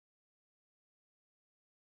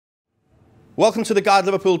Welcome to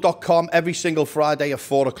theguideliverpool.com every single Friday at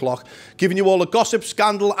 4 o'clock, giving you all the gossip,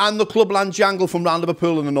 scandal and the clubland jangle from around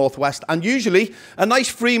Liverpool in the Northwest, and usually a nice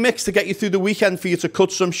free mix to get you through the weekend for you to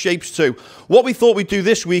cut some shapes to. What we thought we'd do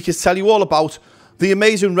this week is tell you all about the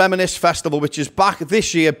amazing Reminisce Festival, which is back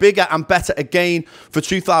this year, bigger and better again for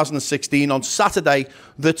 2016 on Saturday,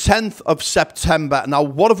 the 10th of September. Now,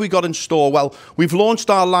 what have we got in store? Well, we've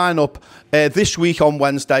launched our lineup this week on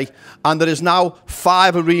Wednesday, and there is now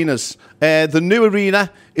 5 arenas. The new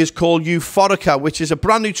arena is called Euphorica, which is a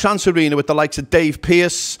brand new trance arena with the likes of Dave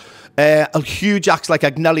Pearce, a huge acts like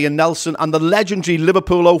Agnelli and Nelson, and the legendary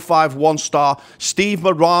Liverpool 05 one-star Steve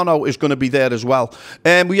Morano is going to be there as well.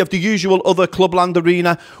 We have the usual other Clubland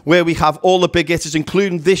arena where we have all the big hitters,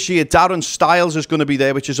 including this year Darren Styles is going to be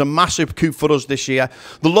there, which is a massive coup for us this year.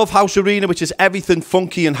 The Love House arena, which is everything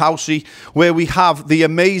funky and housey, where we have the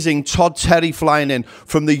amazing Todd Terry flying in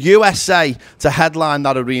from the USA to headline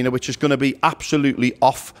that arena, which is going to be absolutely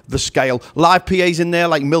off the scale. Live PAs in there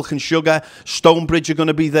like Milk and Sugar, Stonebridge are going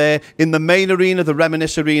to be there. In the main arena, the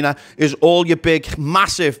Reminisce arena, is all your big,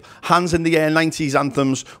 massive, hands in the air 90s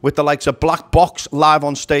anthems with the likes of Black Box live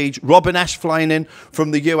on stage, Robin S flying in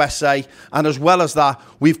from the USA, and as well as that,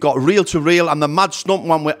 we've got Reel to Reel and the Mad Stump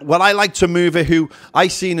one, where I Like to Move It, who I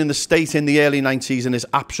seen in the States in the early 90s and is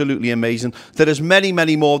absolutely amazing. There is many,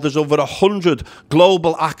 many more. There's over 100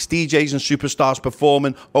 global acts, DJs and superstars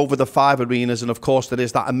performing over the 5 arenas, and of course there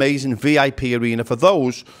is that amazing VIP arena for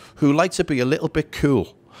those who like to be a little bit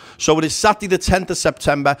cool. So it is Saturday the 10th of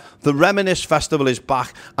September, the Reminisce Festival is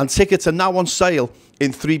back, and tickets are now on sale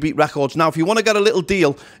in 3 Beat Records. Now, if you want to get a little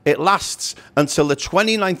deal, it lasts until the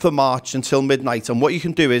 29th of March, until midnight, and what you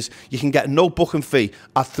can do is, you can get no booking fee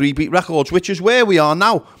at 3 Beat Records, which is where we are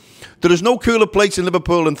now. There is no cooler place in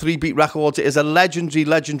Liverpool than 3 Beat Records. It is a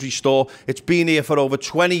legendary store. It's been here for over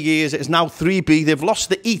 20 years. It is now 3B. They've lost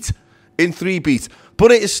the eat in 3 Beat,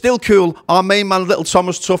 but it is still cool. Our main man, Little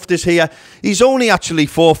Thomas Tuft, is here. He's only actually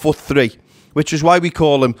 4'3", which is why we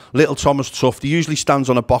call him Little Thomas Tuft. He usually stands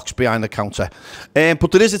on a box behind the counter.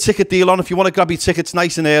 But there is a ticket deal on if you want to grab your tickets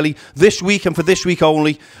nice and early. This week, and for this week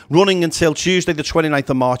only, running until Tuesday the 29th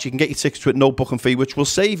of March, you can get your tickets with no booking fee, which will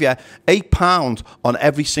save you £8 on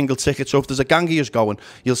every single ticket. So if there's a gang of yous going,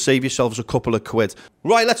 you'll save yourselves a couple of quid.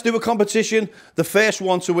 Right, let's do a competition. The first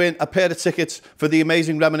one to win a pair of tickets for the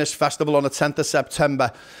amazing Reminisce Festival on the 10th of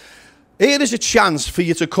September. Here is a chance for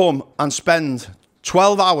you to come and spend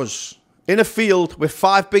 12 hours in a field with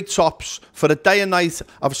 5 big tops for a day and night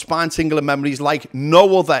of spine-tingling memories like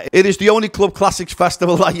no other. It is the only Club Classics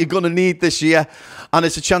festival that you're going to need this year, and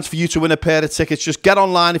it's a chance for you to win a pair of tickets. Just get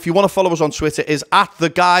online. If you want to follow us on Twitter, it's at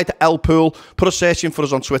 @TheGuideLpool. Put a search in for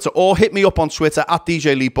us on Twitter, or hit me up on Twitter at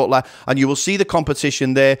DJ Lee Butler, and you will see the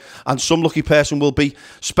competition there, and some lucky person will be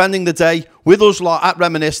spending the day with us lot at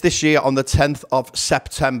Reminisce this year on the 10th of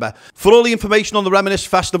September. For all the information on the Reminisce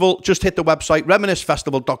Festival, just hit the website,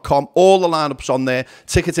 reminiscefestival.com. All the lineups on there,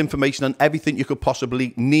 ticket information and everything you could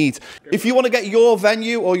possibly need. If you want to get your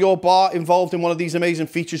venue or your bar involved in one of these amazing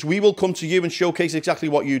features, we will come to you and showcase exactly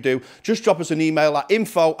what you do. Just drop us an email at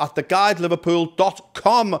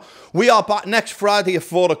info@theguideliverpool.com. We are back next Friday at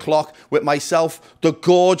 4 o'clock with myself, the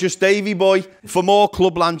gorgeous Davey Boy, for more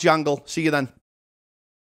Clubland Jangle. See you then.